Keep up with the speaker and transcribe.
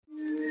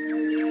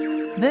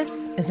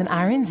This is an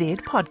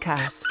RNZ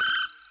podcast.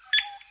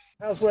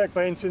 How's work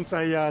been since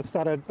they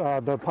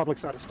the public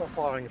started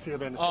stockpiling a few of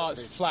their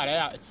necessities?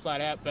 It's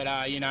flat out, but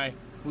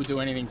we'll do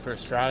anything for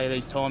Australia.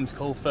 These times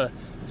call for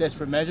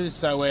desperate measures,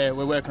 so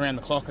we're working around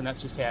the clock, and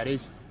that's just how it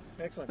is.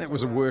 Excellent. That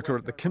was a worker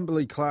at the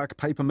Kimberley-Clark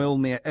paper mill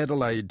near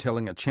Adelaide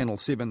telling a Channel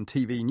 7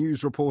 TV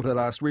news reporter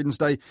last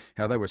Wednesday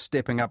how they were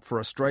stepping up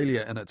for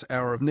Australia in its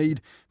hour of need,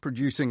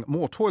 producing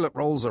more toilet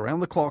rolls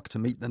around the clock to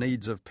meet the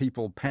needs of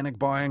people panic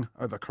buying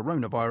over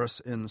coronavirus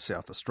in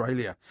South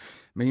Australia.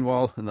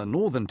 Meanwhile, in the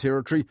Northern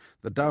Territory,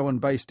 the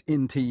Darwin-based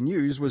NT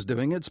News was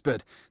doing its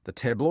bit. The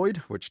tabloid,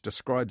 which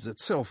describes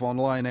itself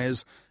online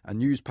as a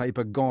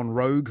newspaper gone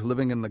rogue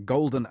living in the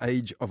golden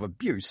age of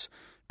abuse,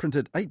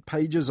 printed 8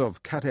 pages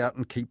of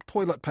cut-out-and-keep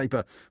toilet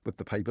paper with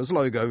the paper's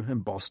logo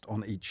embossed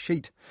on each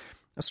sheet.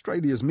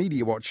 Australia's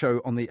Mediawatch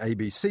show on the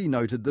ABC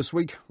noted this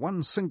week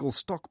one single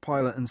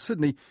stockpiler in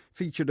Sydney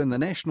featured in the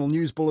national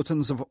news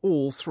bulletins of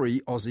all 3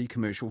 Aussie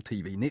commercial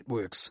TV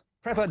networks.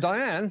 Prepper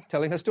Diane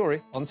telling her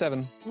story on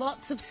 7.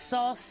 Lots of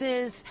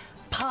sauces,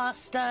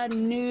 pasta,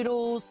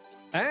 noodles.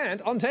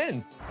 And on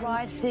 10.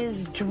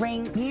 Rices,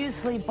 drinks,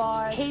 muesli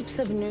bars, heaps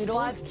of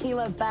noodles, 5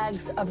 kilo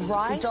bags of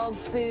rice, dog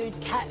food,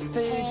 cat food,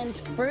 canned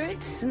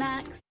fruit,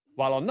 snacks.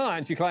 While on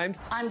 9, she claimed,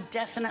 I'm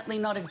definitely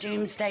not a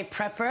doomsday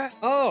prepper.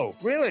 Oh,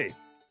 really?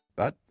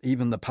 But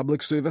even the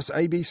public service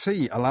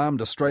ABC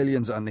alarmed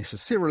Australians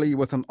unnecessarily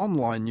with an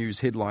online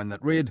news headline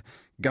that read,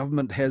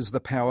 "Government has the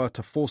power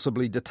to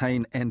forcibly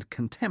detain and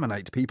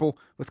contaminate people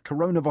with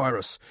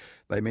coronavirus."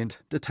 They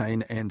meant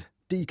detain and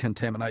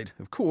decontaminate,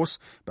 of course,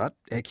 but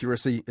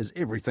accuracy is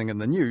everything in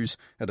the news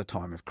at a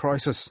time of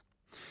crisis.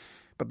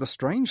 But the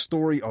strange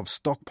story of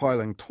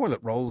stockpiling toilet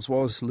rolls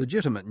was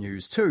legitimate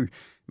news too.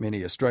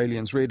 Many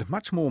Australians read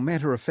much more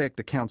matter-of-fact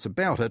accounts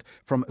about it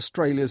from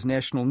Australia's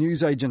national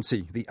news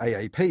agency, the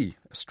AAP,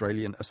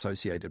 Australian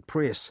Associated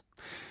Press.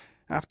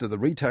 After the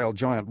retail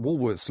giant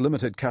Woolworths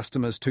limited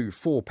customers to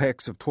 4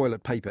 packs of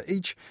toilet paper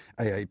each,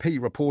 AAP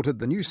reported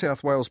the New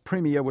South Wales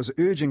Premier was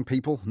urging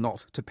people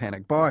not to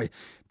panic buy.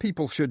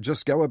 People should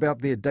just go about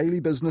their daily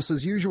business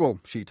as usual,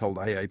 she told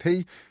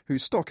AAP,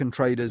 whose stock and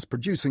trade is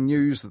producing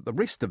news that the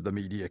rest of the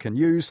media can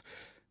use.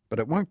 But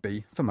it won't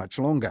be for much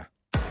longer.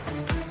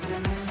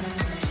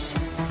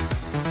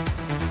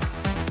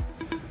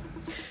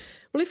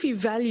 Well, if you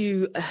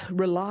value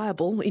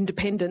reliable,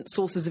 independent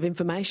sources of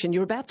information,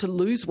 you're about to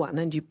lose one,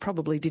 and you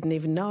probably didn't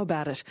even know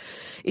about it.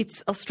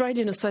 It's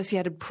Australian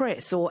Associated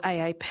Press, or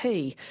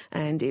AAP,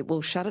 and it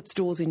will shut its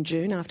doors in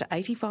June after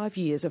 85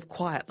 years of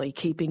quietly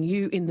keeping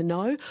you in the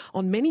know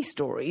on many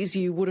stories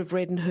you would have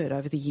read and heard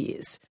over the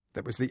years.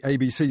 That was the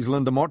ABC's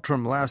Linda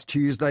Mottram last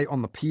Tuesday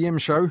on the PM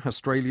show,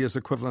 Australia's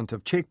equivalent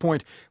of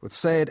Checkpoint, with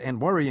sad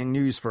and worrying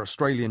news for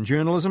Australian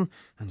journalism,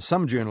 and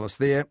some journalists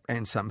there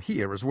and some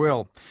here as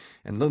well.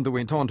 And Linda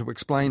went on to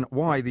explain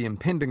why the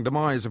impending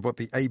demise of what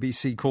the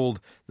ABC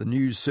called the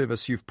news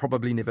service you've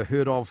probably never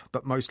heard of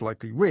but most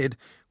likely read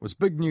was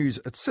big news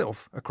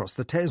itself across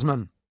the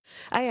Tasman.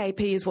 AAP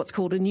is what's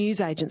called a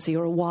news agency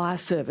or a wire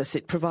service.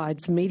 It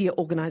provides media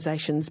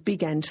organisations,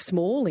 big and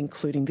small,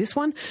 including this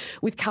one,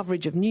 with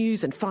coverage of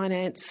news and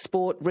finance,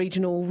 sport,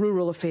 regional,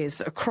 rural affairs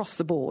across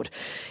the board.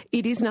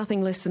 It is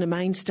nothing less than a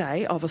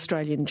mainstay of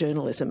Australian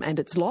journalism, and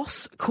its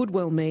loss could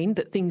well mean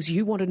that things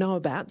you want to know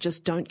about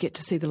just don't get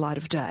to see the light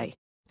of day.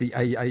 The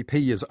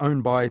AAP is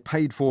owned by,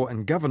 paid for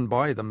and governed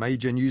by the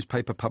major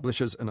newspaper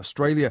publishers in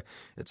Australia.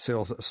 It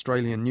sells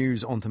Australian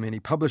news onto many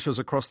publishers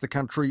across the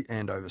country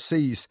and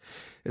overseas.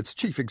 Its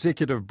chief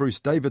executive, Bruce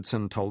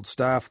Davidson, told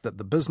staff that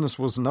the business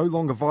was no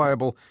longer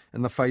viable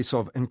in the face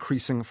of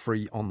increasing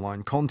free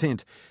online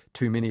content.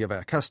 Too many of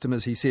our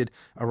customers, he said,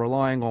 are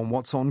relying on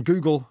what's on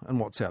Google and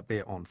what's out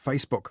there on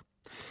Facebook.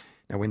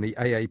 Now, when the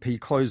AAP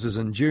closes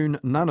in June,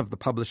 none of the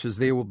publishers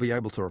there will be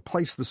able to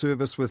replace the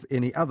service with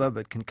any other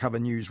that can cover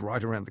news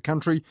right around the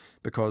country,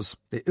 because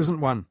there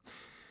isn't one.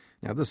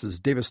 Now, this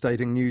is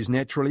devastating news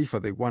naturally for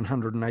the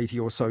 180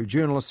 or so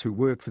journalists who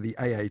work for the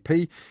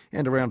AAP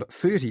and around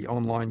 30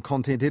 online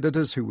content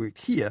editors who work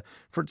here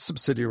for its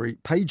subsidiary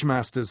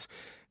PageMasters.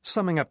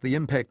 Summing up the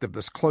impact of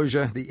this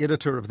closure, the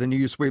editor of the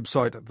news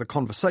website The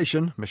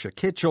Conversation, Misha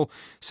Ketchell,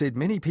 said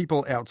many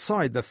people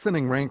outside the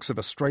thinning ranks of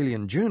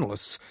Australian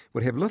journalists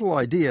would have little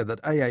idea that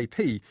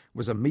AAP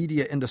was a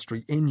media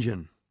industry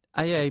engine.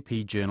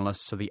 AAP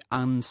journalists are the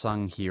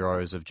unsung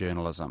heroes of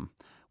journalism.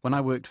 When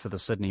I worked for the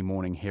Sydney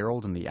Morning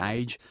Herald and The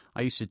Age,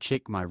 I used to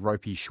check my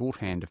ropey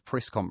shorthand of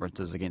press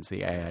conferences against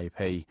the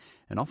AAP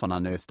and often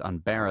unearthed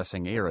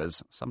embarrassing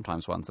errors,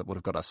 sometimes ones that would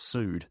have got us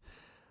sued.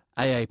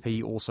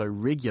 AAP also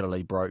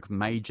regularly broke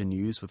major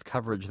news with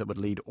coverage that would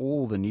lead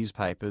all the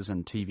newspapers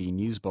and TV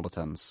news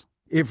bulletins.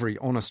 Every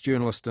honest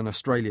journalist in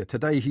Australia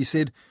today, he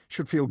said,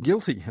 should feel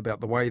guilty about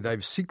the way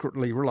they've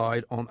secretly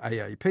relied on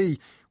AAP.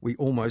 We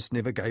almost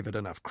never gave it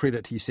enough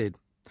credit, he said.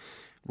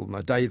 Well, on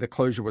the day the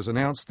closure was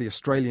announced, the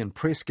Australian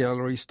Press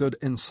Gallery stood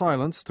in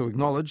silence to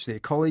acknowledge their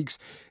colleagues,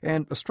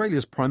 and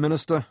Australia's Prime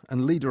Minister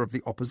and Leader of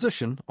the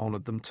Opposition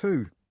honoured them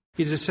too.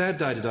 It is a sad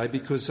day today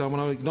because I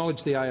want to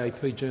acknowledge the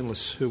AAP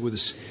journalists who are with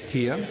us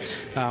here.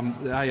 The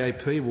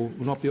AAP will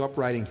not be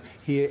operating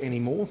here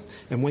anymore,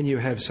 and when you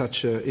have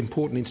such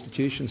important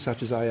institutions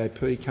such as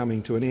AAP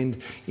coming to an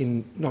end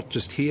in not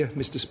just here,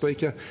 Mr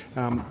Speaker,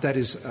 that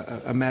is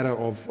a matter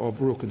of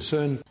real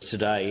concern.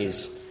 Today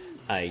is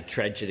a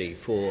tragedy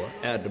for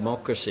our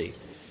democracy.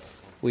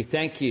 We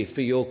thank you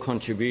for your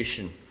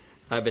contribution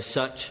over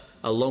such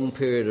a long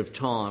period of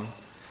time,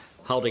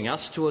 holding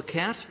us to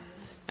account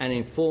and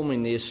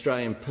informing the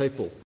Australian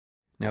people.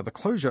 Now, the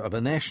closure of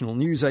a national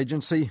news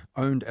agency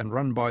owned and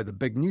run by the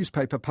big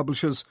newspaper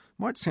publishers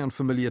might sound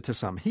familiar to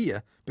some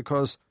here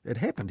because it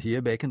happened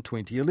here back in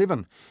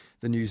 2011.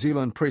 The New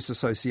Zealand Press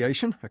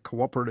Association, a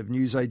cooperative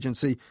news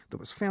agency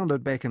that was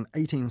founded back in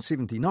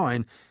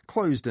 1879,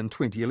 closed in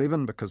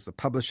 2011 because the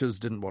publishers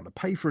didn't want to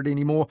pay for it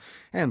anymore,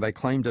 and they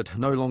claimed it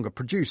no longer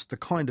produced the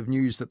kind of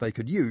news that they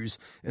could use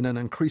in an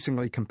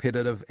increasingly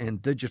competitive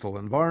and digital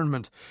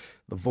environment.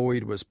 The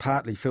void was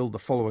partly filled the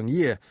following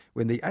year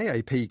when the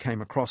AAP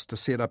came across to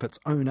set up its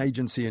own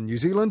agency in New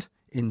Zealand,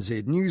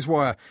 NZ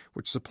Newswire,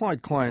 which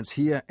supplied clients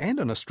here and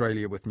in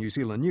Australia with New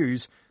Zealand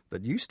news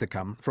that used to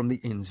come from the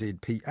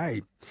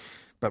NZPA.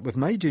 But with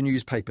major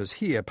newspapers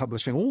here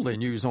publishing all their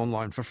news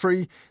online for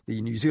free, the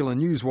New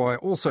Zealand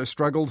Newswire also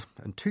struggled,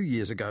 and 2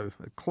 years ago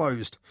it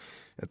closed.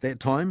 At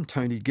that time,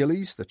 Tony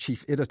Gillies, the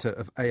chief editor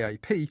of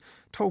AAP,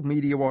 told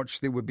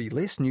Mediawatch there would be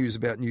less news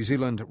about New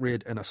Zealand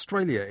read in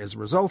Australia as a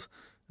result,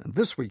 and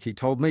this week he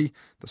told me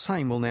the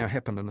same will now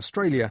happen in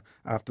Australia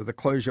after the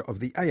closure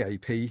of the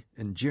AAP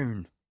in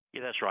June.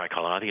 Yeah, that's right,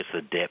 Colin. I think it's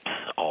the depth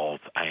of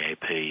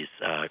AAP's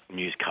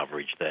news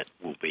coverage that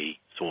will be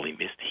sorely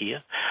missed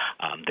here.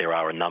 There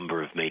are a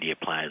number of media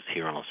players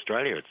here in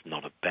Australia. It's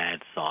not a bad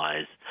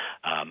size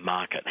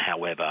market.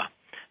 However,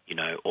 you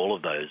know, all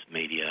of those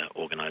media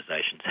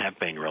organisations have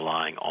been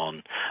relying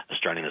on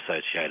Australian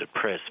Associated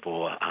Press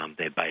for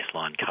their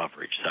baseline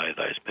coverage. So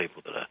those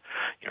people that are,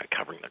 you know,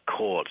 covering the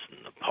courts and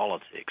the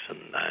politics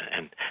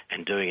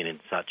and doing it in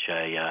such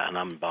an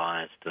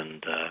unbiased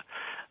and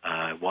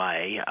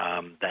way,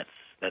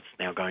 that's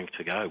now going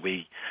to go.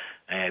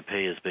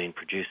 AAP has been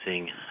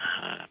producing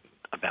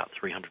about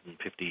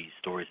 350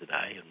 stories a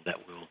day, and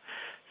that will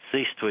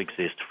cease to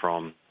exist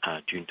from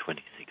June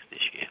 26th this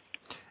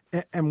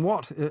year. And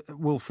what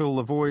will fill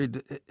the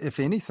void, if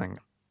anything?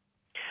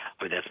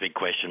 I mean, that's a big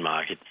question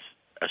mark.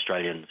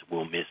 Australians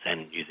will miss,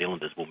 and New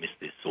Zealanders will miss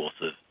this source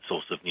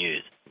of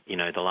news. You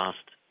know, the last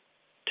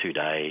 2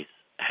 days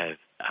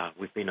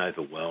we've been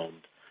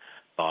overwhelmed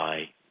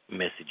by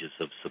messages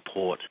of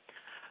support.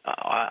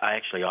 I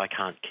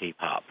can't keep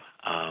up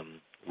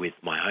with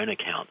my own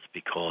accounts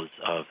because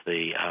of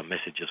the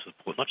message of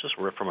support, not just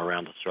from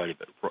around Australia,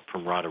 but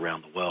from right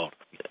around the world.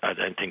 I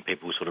don't think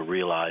people sort of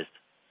realised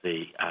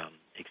the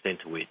extent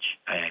to which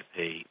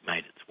AAP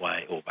made its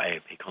way, or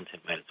AAP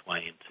content made its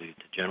way into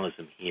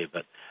journalism here.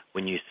 But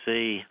when you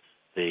see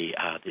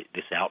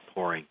this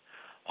outpouring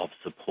of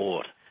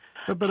support.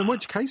 But in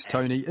which case,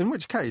 Tony,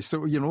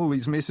 so, you know, all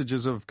these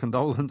messages of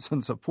condolence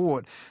and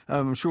support,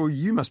 I'm sure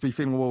you must be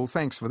feeling, well,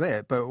 thanks for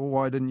that, but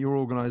why didn't your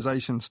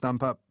organisation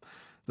stump up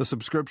the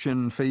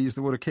subscription fees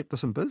that would have kept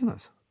us in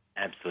business?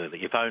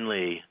 Absolutely. If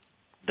only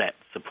that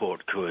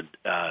support could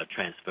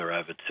transfer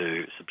over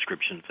to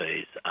subscription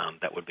fees,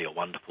 that would be a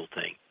wonderful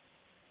thing.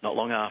 Not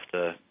long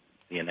after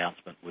the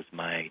announcement was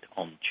made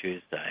on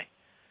Tuesday,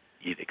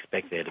 you'd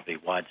expect there to be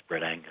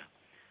widespread anger.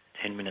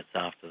 10 minutes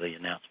after the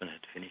announcement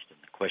had finished and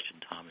the question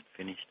time had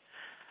finished,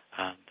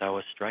 they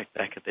were straight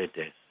back at their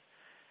desks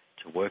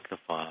to work the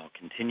file,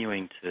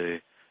 continuing to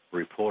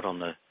report on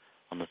the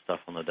stuff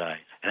on the day.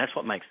 And that's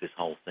what makes this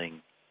whole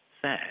thing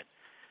sad.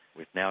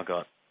 We've now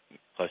got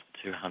close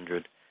to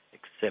 200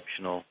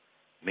 exceptional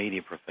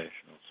media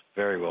professionals,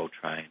 very well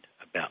trained,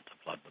 about to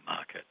flood the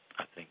market.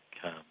 I think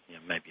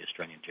maybe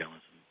Australian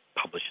journalism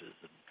publishers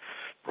and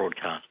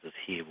broadcasters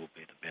here will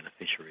be the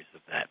beneficiaries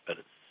of that, but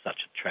it's such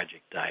a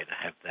tragic day to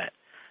have that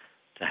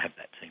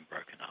team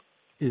broken up.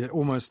 Yeah,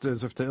 almost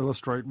as if to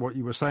illustrate what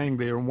you were saying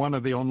there. And one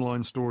of the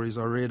online stories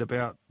I read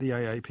about the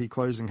AAP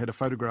closing had a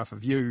photograph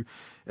of you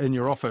in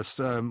your office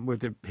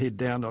with your head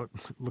down,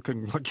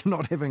 looking like you're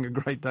not having a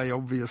great day,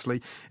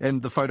 obviously.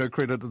 And the photo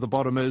credit at the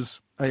bottom is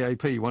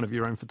AAP. One of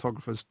your own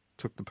photographers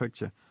took the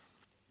picture.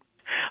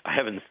 I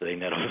haven't seen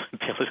that. I'm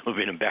a little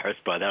bit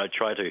embarrassed by that. I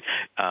try to,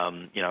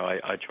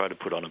 I try to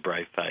put on a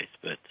brave face,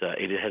 but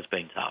it has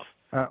been tough.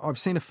 I've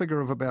seen a figure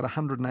of about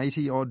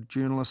 180-odd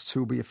journalists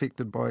who will be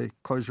affected by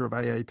closure of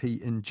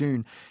AAP in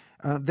June.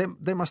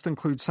 That must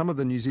include some of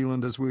the New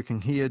Zealanders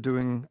working here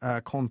doing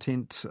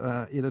content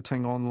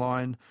editing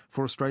online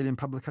for Australian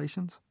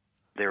publications?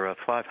 There are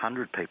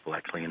 500 people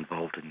actually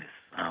involved in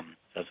this.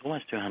 So it's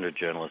almost 200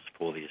 journalists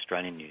for the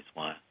Australian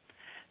Newswire.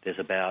 There's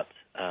about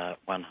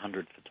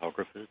 100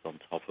 photographers on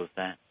top of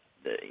that.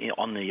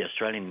 On the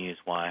Australian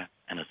Newswire,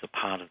 and as a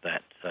part of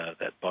that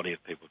body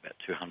of people, about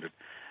 200,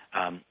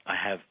 I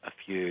have a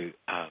few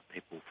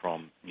people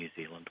from New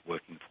Zealand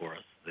working for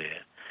us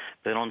there.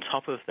 Then on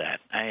top of that,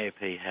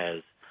 AAP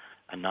has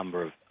a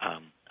number of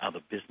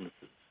other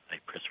businesses, a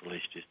press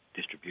release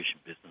distribution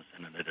business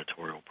and an editorial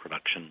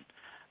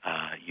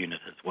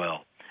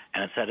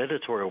it's that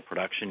editorial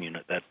production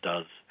unit that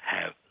does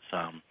have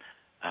some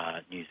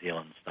New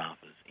Zealand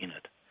staffers in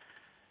it.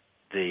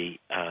 The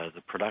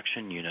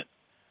production unit,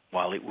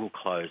 while it will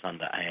close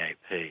under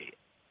AAP,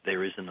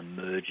 there is an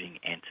emerging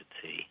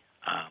entity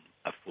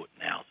afoot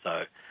now.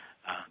 So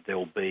there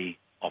will be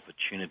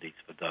opportunities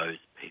for those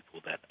people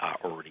that are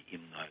already in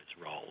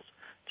those roles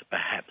to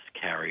perhaps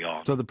carry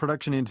on. So the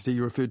production entity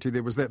you referred to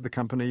there, was that the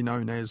company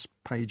known as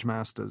Page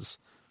Masters?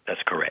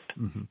 That's correct.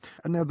 Mm-hmm.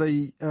 And now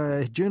the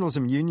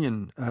Journalism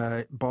Union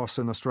boss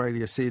in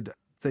Australia said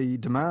the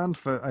demand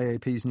for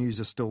AAP's news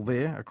is still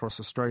there across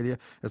Australia.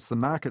 It's the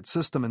market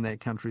system in that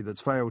country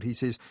that's failed, he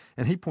says,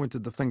 and he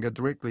pointed the finger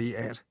directly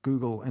at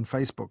Google and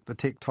Facebook, the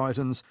tech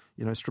titans,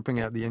 stripping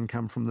out the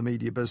income from the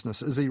media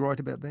business. Is he right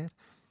about that?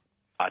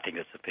 I think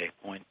that's a fair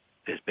point.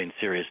 There's been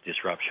serious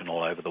disruption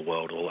all over the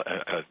world,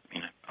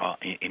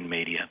 in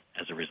media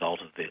as a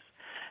result of this.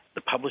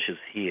 The publishers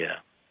here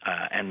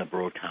and the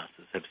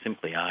broadcasters have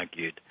simply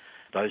argued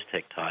those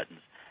tech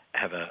titans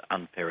have an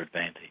unfair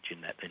advantage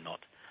in that they're not,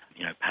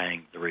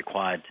 paying the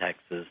required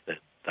taxes that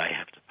they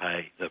have to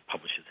pay, the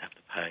publishers have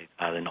to pay.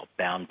 They're not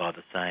bound by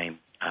the same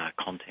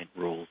content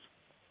rules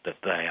that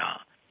they are.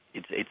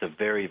 It's a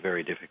very,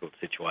 very difficult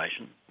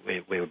situation.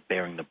 We're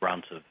bearing the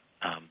brunt of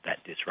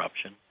that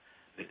disruption.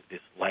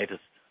 This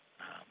latest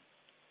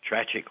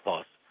tragic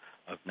loss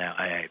of now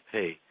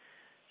AAP,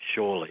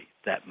 surely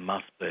that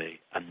must be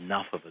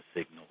enough of a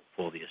signal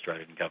for the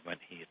Australian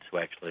government here to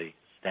actually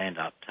stand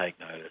up, take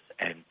notice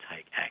and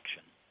take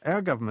action.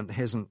 Our government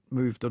hasn't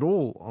moved at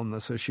all on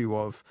this issue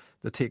of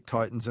the tech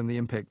titans and the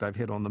impact they've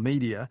had on the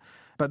media.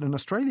 But in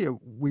Australia,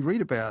 we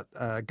read about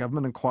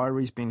government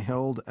inquiries being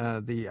held.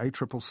 The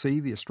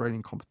ACCC, the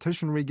Australian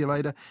Competition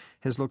Regulator,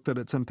 has looked at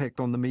its impact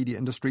on the media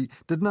industry.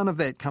 Did none of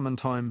that come in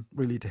time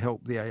really to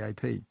help the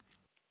AAP?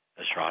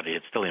 That's right.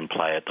 It's still in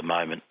play at the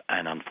moment,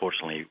 and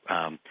unfortunately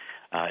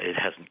it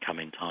hasn't come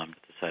in time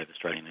to save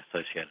Australian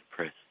Associated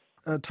Press.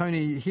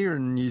 Tony, here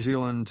in New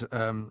Zealand,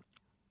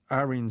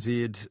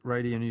 RNZ,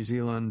 Radio New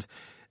Zealand,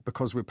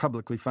 because we're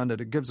publicly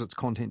funded, it gives its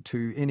content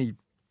to any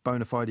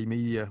bona fide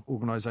media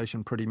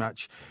organisation pretty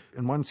much.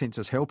 In one sense,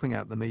 it's helping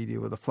out the media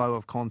with a flow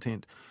of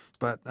content,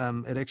 but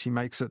it actually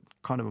makes it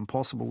kind of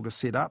impossible to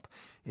set up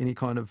any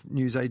kind of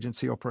news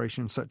agency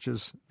operation such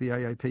as the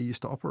AAP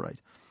used to operate.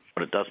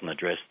 What it doesn't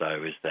address,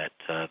 though, is that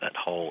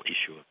whole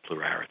issue of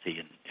plurality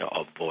and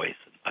of voice.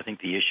 I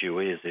think the issue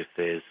is if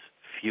there's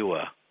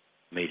fewer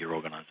media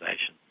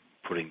organisations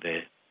putting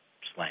their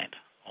slant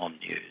on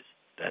news,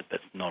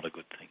 that's not a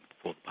good thing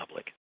for the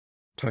public.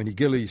 Tony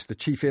Gillies, the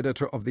chief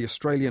editor of the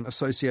Australian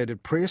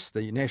Associated Press,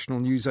 the national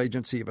news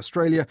agency of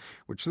Australia,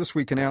 which this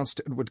week announced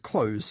it would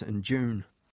close in June.